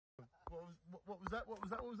What was that? What was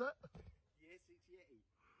that? What was that? Yes, it's yeti.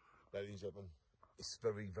 Ladies and gentlemen, it's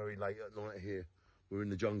very, very late at night here. We're in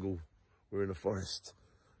the jungle, we're in a forest,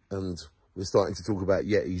 and we're starting to talk about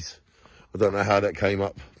yetis. I don't know how that came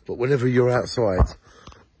up, but whenever you're outside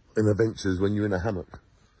in adventures, when you're in a hammock,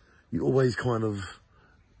 you always kind of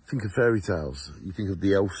think of fairy tales. You think of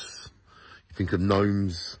the elves, you think of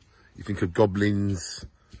gnomes, you think of goblins,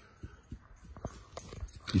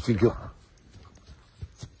 you think of...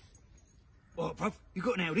 What, bruv? You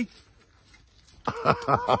got an Audi?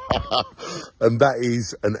 And that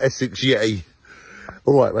is an Essex Yeti.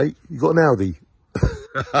 All right, mate, you got an Audi.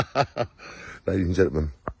 Ladies and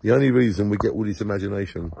gentlemen, the only reason we get all this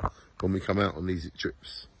imagination when we come out on these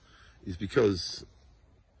trips is because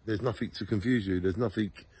there's nothing to confuse you. There's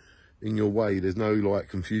nothing in your way. There's no like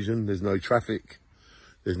confusion. There's no traffic.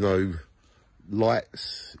 There's no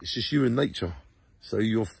lights. It's just you and nature. So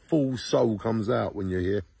your full soul comes out when you're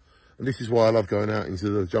here. And this is why I love going out into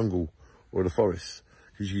the jungle or the forest,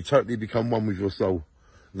 because you totally become one with your soul.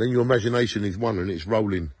 And then your imagination is one and it's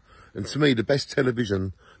rolling. And to me, the best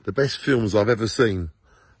television, the best films I've ever seen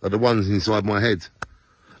are the ones inside my head.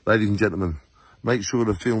 Ladies and gentlemen, make sure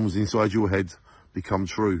the films inside your head become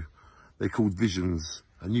true. They're called visions,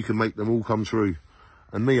 and you can make them all come true.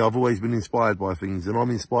 And me, I've always been inspired by things, and I'm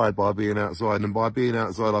inspired by being outside, and by being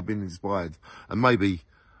outside, I've been inspired. And maybe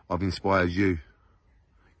I've inspired you.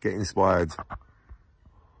 Get inspired.